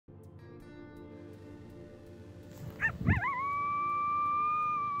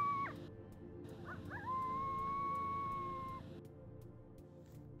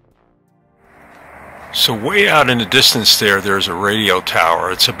So way out in the distance there's a radio tower.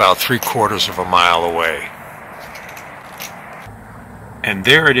 It's about 3/4 of a mile away. And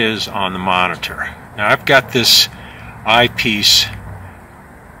there it is on the monitor. Now I've got this Eyepiece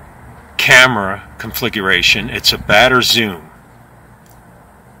camera configuration. It's a batter zoom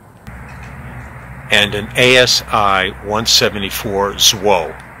and an ASI 174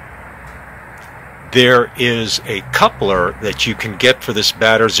 ZWO. There is a coupler that you can get for this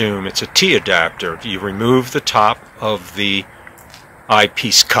batter zoom. It's a T adapter. You remove the top of the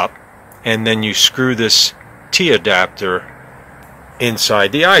Eyepiece cup and then you screw this T adapter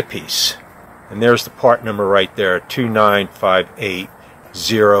inside the Eyepiece. And there's the part number right there,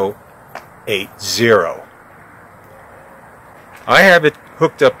 2958080. I have it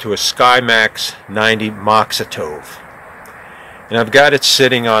hooked up to a SkyMax 90 Moxitove. And I've got it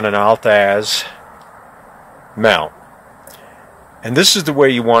sitting on an Altaz mount. And this is the way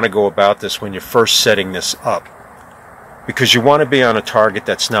you want to go about this when you're first setting this up, because you want to be on a target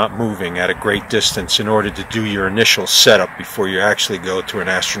that's not moving at a great distance in order to do your initial setup before you actually go to an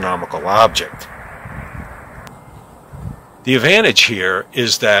astronomical object. The advantage here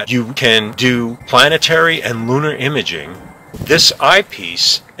is that you can do planetary and lunar imaging. This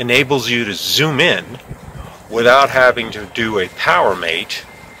eyepiece enables you to zoom in without having to do a Powermate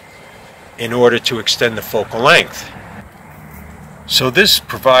in order to extend the focal length. So this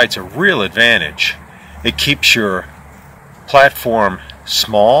provides a real advantage. It keeps your platform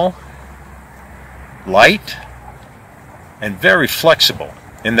small, light, and very flexible,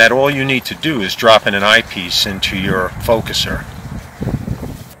 in that all you need to do is drop in an eyepiece into your focuser.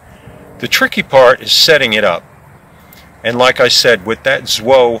 The tricky part is setting it up. And like I said, with that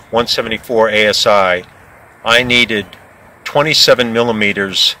ZWO 174 ASI, I needed 27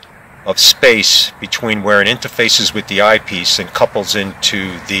 millimeters of space between where it interfaces with the eyepiece and couples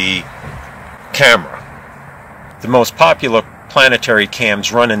into the camera. The most popular planetary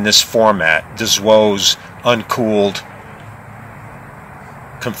cams run in this format, the ZWO's uncooled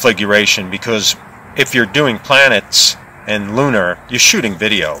configuration, because if you're doing planets and lunar, you're shooting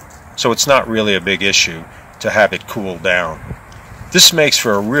video, so it's not really a big issue to have it cooled down. This makes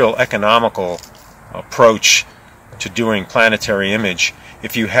for a real economical approach to doing planetary image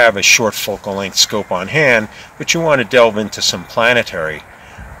if you have a short focal length scope on hand, but you want to delve into some planetary.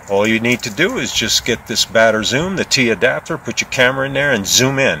 All you need to do is just get this batter zoom, the T adapter, put your camera in there and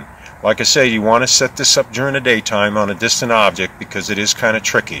zoom in. Like I say, you want to set this up during the daytime on a distant object because it is kind of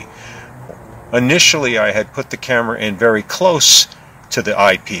tricky. Initially I had put the camera in very close to the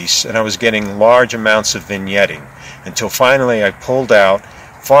eyepiece and I was getting large amounts of vignetting until finally I pulled out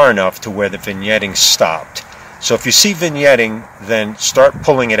far enough to where the vignetting stopped. So if you see vignetting, then start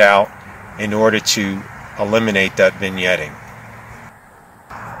pulling it out in order to eliminate that vignetting.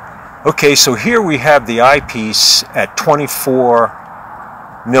 Okay, so here we have the eyepiece at 24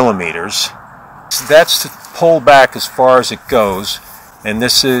 millimeters. So that's to pull back as far as it goes, and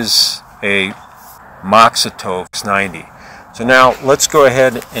this is a Moxitove 90. So now let's go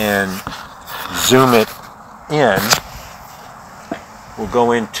ahead and zoom it in. We'll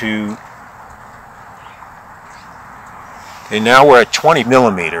go into, okay, now we're at 20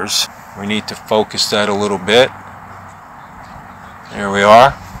 millimeters. We need to focus that a little bit. There we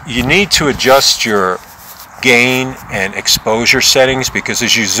are. You need to adjust your gain and exposure settings because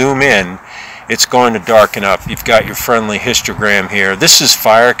as you zoom in, it's going to darken up. You've got your friendly histogram here. This is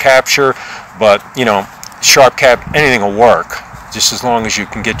fire capture, but you know, sharp cap, anything will work, just as long as you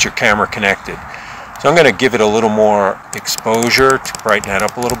can get your camera connected. So I'm going to give it a little more exposure to brighten that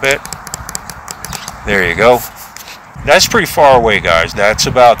up a little bit. There you go. That's pretty far away, guys. That's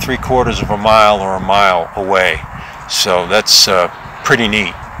about 3/4 of a mile or a mile away. So that's pretty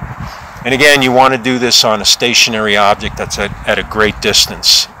neat. And again, you want to do this on a stationary object that's at a great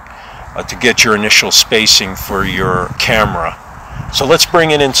distance to get your initial spacing for your camera. So let's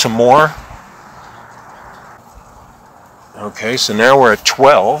bring it in some more. Okay, so now we're at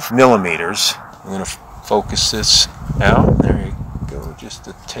 12 millimeters. I'm going to focus this out. There you go, just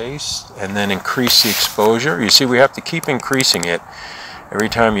a taste. And then increase the exposure. You see, we have to keep increasing it every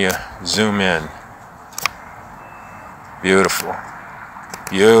time you zoom in. Beautiful.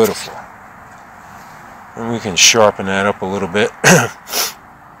 Beautiful. And we can sharpen that up a little bit.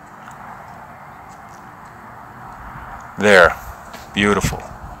 There. Beautiful.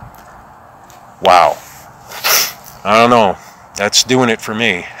 Wow. I don't know. That's doing it for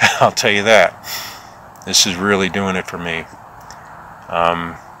me. I'll tell you that. This is really doing it for me.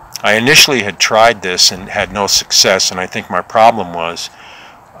 I initially had tried this and had no success, and I think my problem was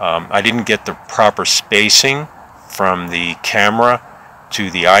I didn't get the proper spacing from the camera to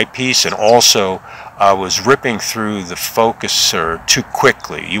the eyepiece, and also I was ripping through the focuser too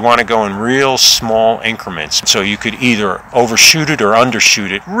quickly. You want to go in real small increments, so you could either overshoot it or undershoot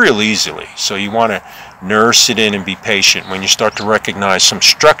it real easily. So you want to nurse it in and be patient. When you start to recognize some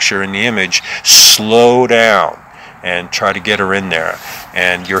structure in the image, slow down and try to get her in there.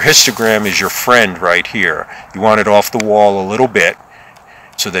 And your histogram is your friend right here. You want it off the wall a little bit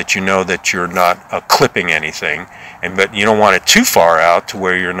so that you know that you're not clipping anything, but you don't want it too far out to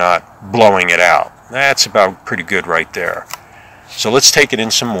where you're not blowing it out. That's about pretty good right there. So let's take it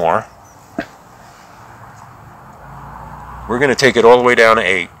in some more. We're going to take it all the way down to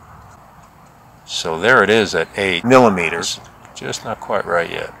 8. So there it is at 8 millimeters. Just not quite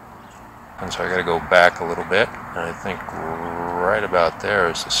right yet. And so I got to go back a little bit. And I think right about there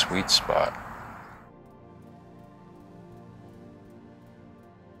is the sweet spot.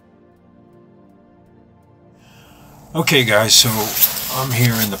 Okay guys, so I'm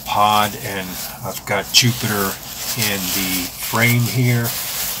here in the pod and I've got Jupiter in the frame here.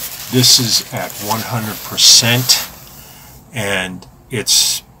 This is at 100% and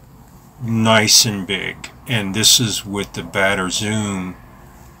it's nice and big. And this is with the Barlow Zoom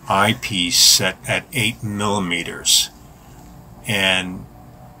eyepiece set at 8 millimeters. And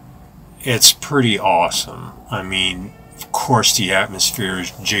it's pretty awesome. I mean, of course the atmosphere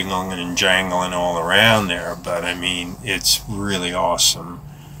is jingling and jangling all around there, but I mean, it's really awesome.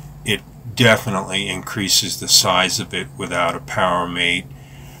 It definitely increases the size of it without a Powermate,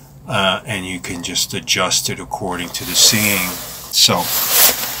 and you can just adjust it according to the seeing. So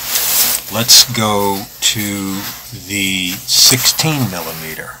let's go to the 16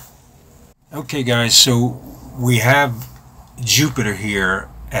 millimeter. Okay guys, so we have Jupiter here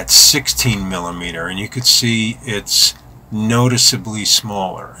at 16 millimeter, and you can see it's noticeably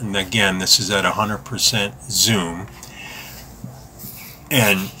smaller. And again, this is at 100% zoom,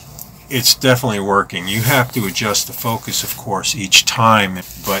 and it's definitely working. You have to adjust the focus, of course, each time,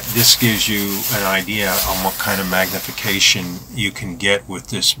 but this gives you an idea on what kind of magnification you can get with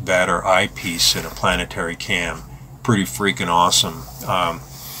this Barlow eyepiece in a planetary cam. Pretty freaking awesome.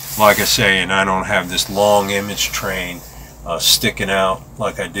 Like I say, and I don't have this long image train sticking out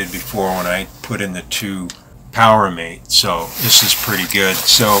like I did before when I put in the 2 Powermate. So this is pretty good.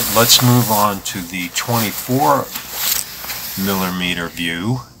 So let's move on to the 24 millimeter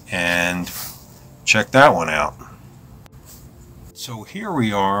view and check that one out. So here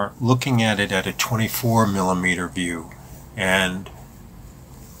we are looking at it at a 24 millimeter view, and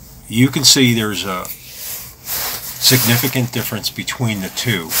you can see there's a significant difference between the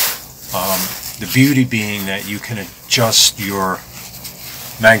two. The beauty being that you can adjust your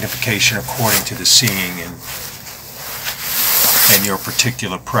magnification according to the seeing and your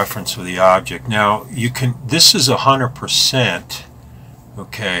particular preference for the object. Now you can, this is 100%.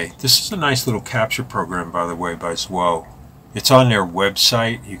 Okay, this is a nice little capture program, by the way, by ZWO. It's on their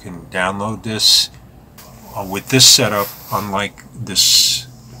website. You can download this. With this setup, unlike this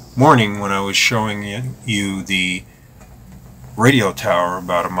morning when I was showing you the radio tower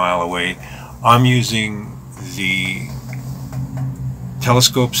about a mile away, I'm using the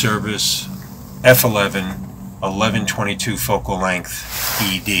telescope service F11 1122 focal length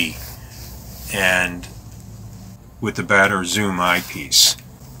ED, and with the Barlow Zoom eyepiece.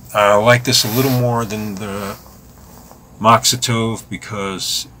 I like this a little more than the Moxitov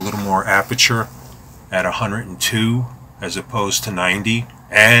because a little more aperture at 102 as opposed to 90,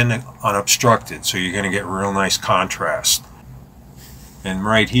 and unobstructed, so you're going to get real nice contrast. And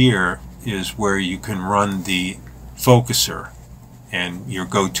right here is where you can run the focuser and your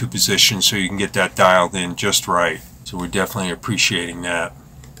go-to position, so you can get that dialed in just right. So we're definitely appreciating that.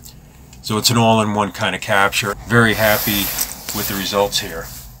 So it's an all-in-one kind of capture. Very happy with the results here.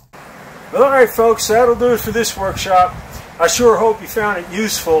 Alright folks, that'll do it for this workshop. I sure hope you found it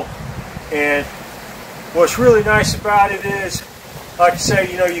useful, and what's really nice about it is, like I say,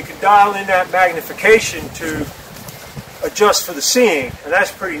 you know, you can dial in that magnification to adjust for the seeing, and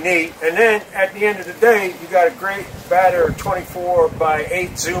that's pretty neat. And then at the end of the day, you got a great Barlow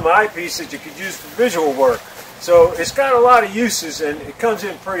 24x8 zoom eyepiece that you could use for visual work. So it's got a lot of uses, and it comes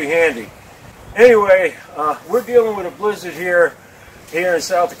in pretty handy. Anyway, we're dealing with a blizzard here in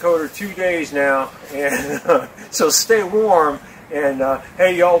South Dakota 2 days now, and so stay warm, and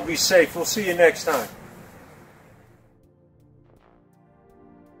hey, y'all be safe. We'll see you next time.